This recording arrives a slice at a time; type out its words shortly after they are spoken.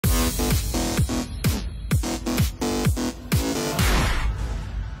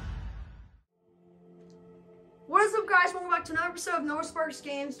guys? Welcome back to another episode of Noah Sparks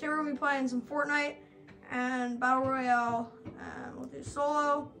Games. Today we're going to be playing some Fortnite and Battle Royale, and we'll do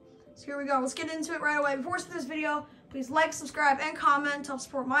solo. So here we go. Let's get into it right away. Before we start this video, please like, subscribe, and comment to help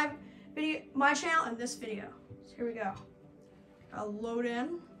support my channel and this video. So here we go. I'll load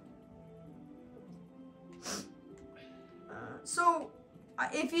in. So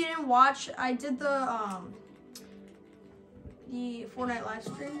if you didn't watch, I did the Fortnite live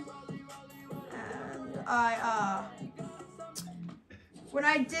stream. When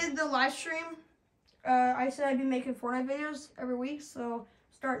I did the live stream, I said I'd be making Fortnite videos every week, so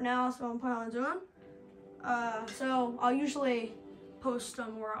start now, so I'm planning on doing. So I'll usually post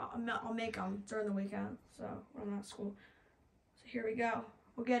them or I'll make them during the weekend, so when I'm not at school. So here we go.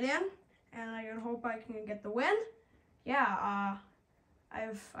 We'll get in, and I hope I can get the win. Yeah,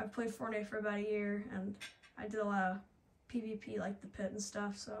 I've played Fortnite for about a year, and I did a lot of PvP, like the pit and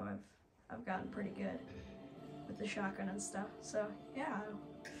stuff, so I've gotten pretty good with the shotgun and stuff. So yeah,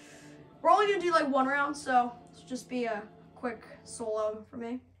 we're only gonna do like one round, so it'll just be a quick solo for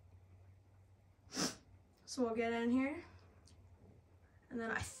me. So we'll get in here, and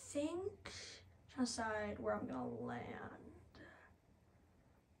then I think trying to decide where I'm gonna land.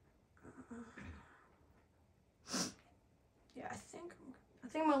 Yeah, I think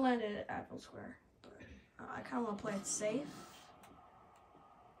I'm gonna land it at Apple Square, but I kind of want to play it safe.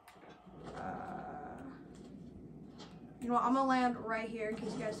 You know what, I'm gonna land right here in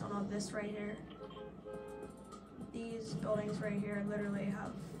case you guys don't know this right here. These buildings right here literally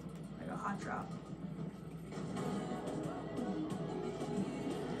have like a hot drop.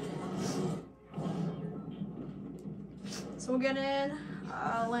 So we'll get in,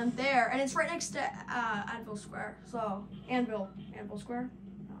 land there, and it's right next to Anvil Square. So Anvil Square.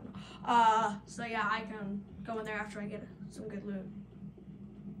 I don't know. So yeah, I can go in there after I get some good loot.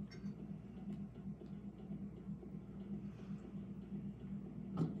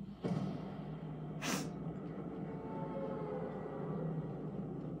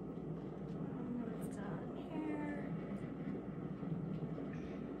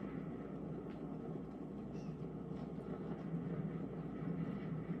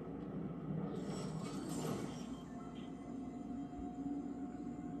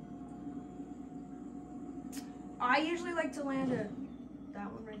 I usually like to land at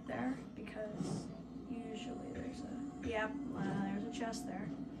that one right there because usually there's a, yep, there's a chest there.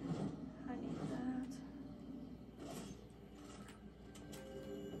 I need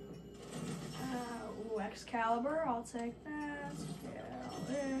that. Ooh, Excalibur, I'll take that. Get all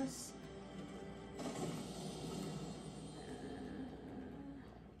this.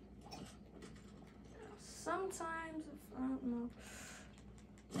 Sometimes, if I don't know.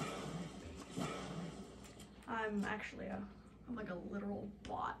 I'm like a literal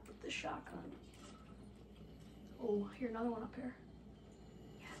bot with the shotgun. Oh, here, another one up here.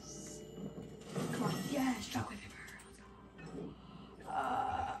 Yes. Come on. Yes, shotgun paper. Let's go.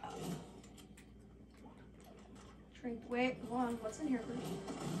 Drink. Wait, hold on. What's in here first?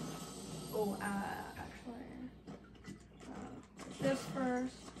 Oh, actually, this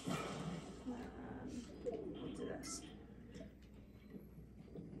first. We'll do this.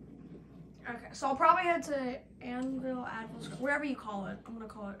 Okay, so I'll probably head to Anvil Square, wherever you call it. I'm gonna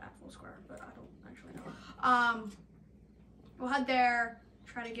call it Anvil Square, but I don't actually know. We'll head there,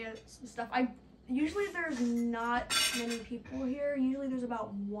 try to get some stuff. Usually there's not many people here. Usually there's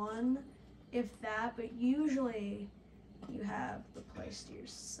about one, if that, but usually you have the place to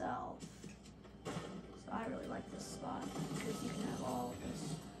yourself. So I really like this spot because you can have all of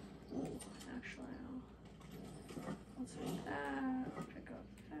this. Ooh, actually, let's do that. I'll pick up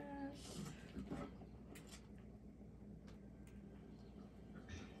this.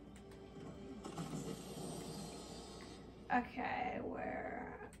 Okay, where?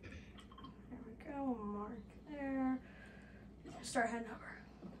 There we go. We'll mark there. Start heading over.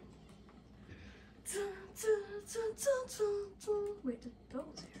 Wait, the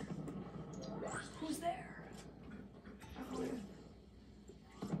build's here. Who's there?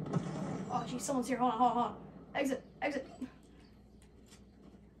 Oh, geez, someone's here. Hold on. Exit.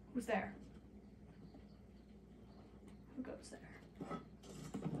 Who's there? Who goes there?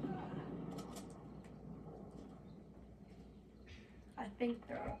 I think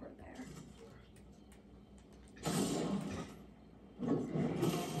they're over there.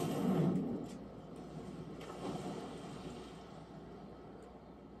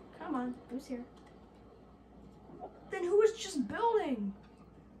 Come on, who's here? Then who was just building?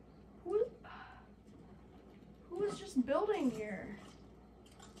 Who was just building here?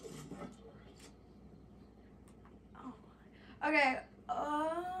 Oh. Okay,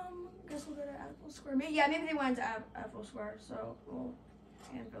 guess we'll go to Apple square. Maybe, yeah, maybe they went to Apple Square. So, well,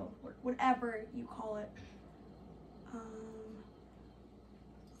 anvil, whatever you call it.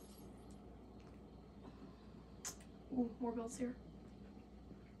 Ooh, more builds here.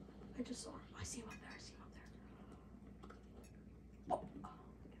 I just saw him. I see him up there. I see him up there. Whoa. Oh,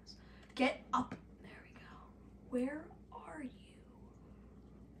 yes. Get up. There we go. Where are you?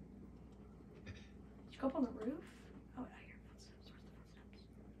 Did you go up on the roof? Oh, I hear footsteps. Where's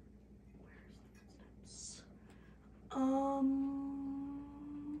the footsteps?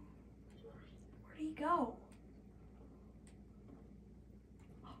 Where'd he go?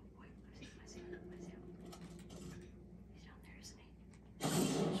 Oh, wait. I see him. He's down there, isn't he?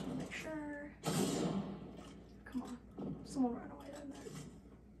 Just want to make sure. Come on. Someone ran away down there.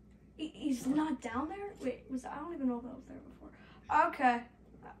 He's not down there? Wait, I don't even know if I was there before. Okay.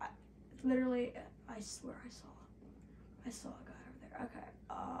 Literally, I swear I saw a guy over there. Okay.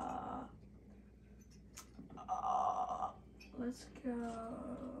 Let's go.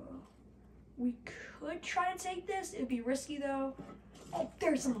 We could try to take this. It'd be risky though. Oh,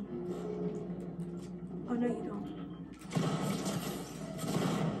 there's someone. Oh, no, you don't.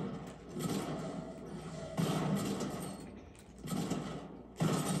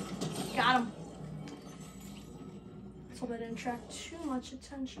 Got him. Let's hope I didn't attract too much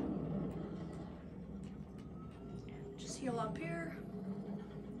attention. Just heal up here.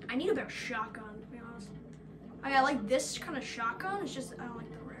 I need a better shotgun, to be honest. I like this kind of shotgun. It's just, I don't like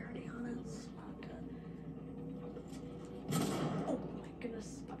the rarity on it. It's not good. Oh my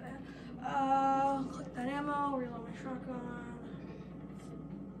goodness, my bad. Click that ammo, reload my shotgun.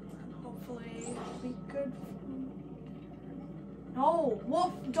 And hopefully it'll be good. No,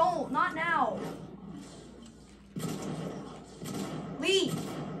 Wolf, don't, not now. Leave.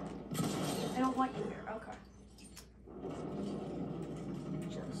 I don't want you here, okay.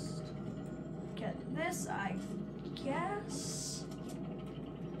 Just get this, I guess.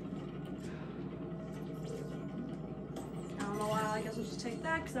 I don't know why, I guess I'll just take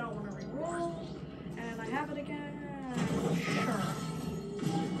that because I don't want to re-roll. And I have it again, sure.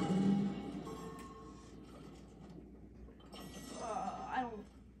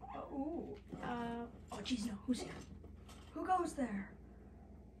 Oh, jeez, no. Who's here? Who goes there?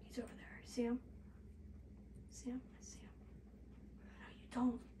 He's over there. See him? See him? I see him. No, you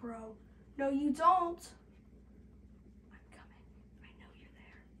don't, bro. No, you don't. I'm coming. I know you're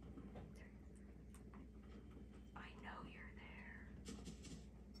there. I know you're there.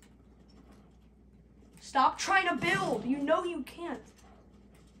 Stop trying to build. You know you can't.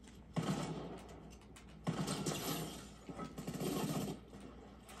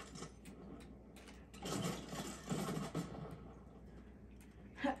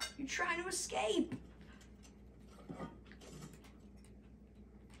 You're trying to escape.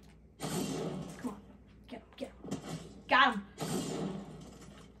 Come on. Get him. Get him. Got him.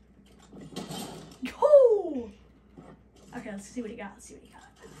 Go! Okay, let's see what he got. Let's see what he got.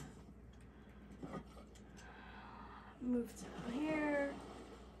 Move down here.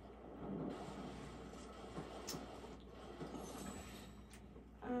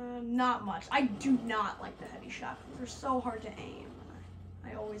 Not much. I do not like the heavy shotguns. They're so hard to aim.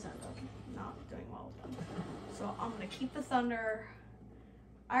 I always end up not doing well with them. So I'm gonna keep the thunder.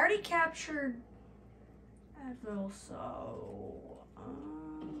 I already captured Advil, so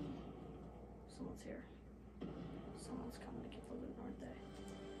someone's here. Someone's coming to get the loot, aren't they?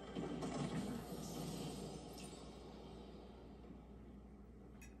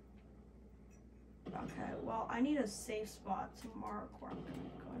 Okay, well, I need a safe spot to mark where I'm gonna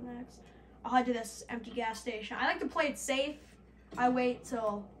go next. I'll head to this empty gas station. I like to play it safe. I wait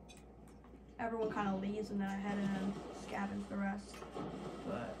till everyone kind of leaves and then I head in and scavenge the rest.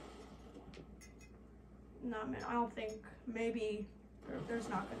 But, no, man, I don't think, maybe, there's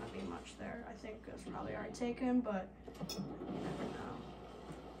not going to be much there. I think it's probably already taken, but you never know.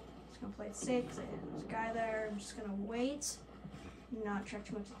 Just going to play it safe because there's a guy there. I'm just going to wait, not attract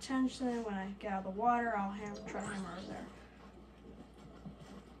too much attention. When I get out of the water, I'll try to hammer over there.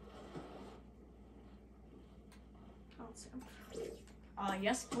 I don't see him.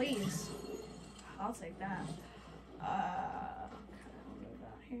 Yes, please. I'll take that. Okay, I'll move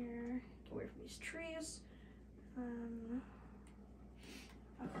out here. Get away from these trees.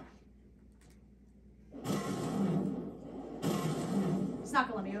 Okay. It's not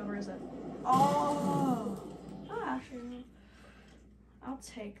gonna let me over, is it? Oh! Actually, I'll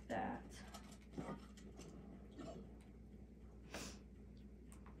take that.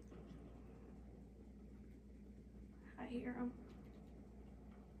 I hear him.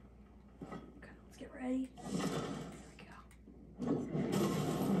 Ready? There we go.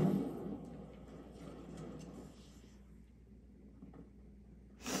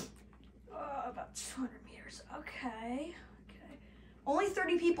 Only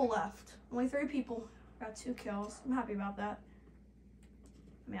 30 people left. Only 30 people. Got 2 kills. I'm happy about that.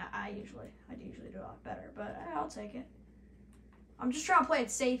 I mean, I do usually do a lot better, but I'll take it. I'm just trying to play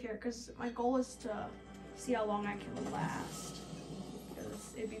it safe here because my goal is to see how long I can last.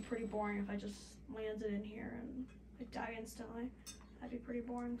 Because it'd be pretty boring if I just landed in here and I die instantly. That'd be pretty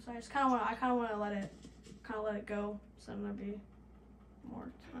boring. So I just kind of want to let it go. So there'll be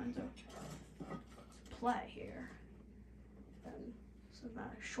more time to play here. And this is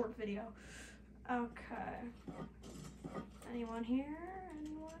not a short video. Okay. Anyone here?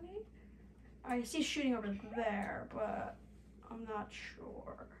 Anyone? I see shooting over there, but I'm not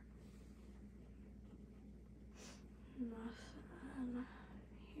sure. Nothing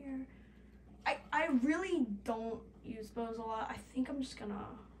here. I really don't use bows a lot. I think I'm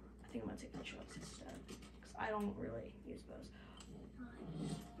gonna take my shots instead. Because I don't really use bows.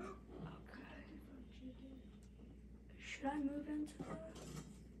 Okay. Should I move into the...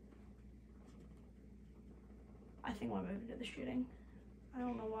 I think I'll move into the shooting. I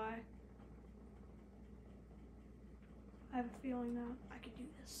don't know why. I have a feeling that I can do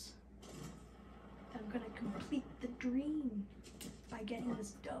this. I'm gonna complete the dream by getting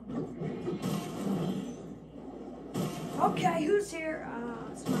this dub. Okay, who's here?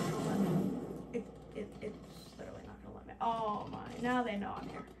 It's not gonna let me. It's literally not gonna let me. Oh my, now they know I'm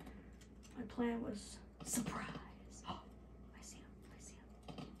here. My plan was surprise. Oh, I see him.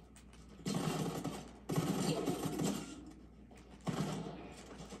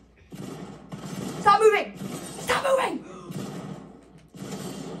 Stop moving! Stop moving!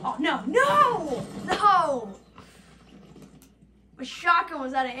 Oh, no, no! No! My shotgun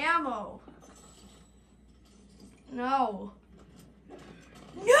was out of ammo. No.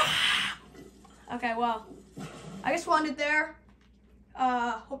 No! Okay, well, I just wanted it there.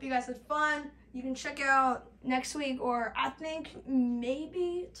 Hope you guys had fun. You can check out next week, or I think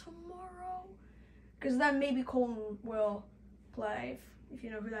maybe tomorrow. Because then maybe Colton will play, if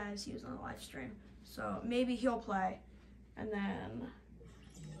you know who that is. He was on the live stream. So maybe he'll play. And then,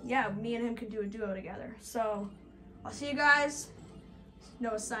 yeah, me and him can do a duo together. So I'll see you guys.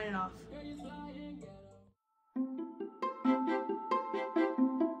 Noah signing off.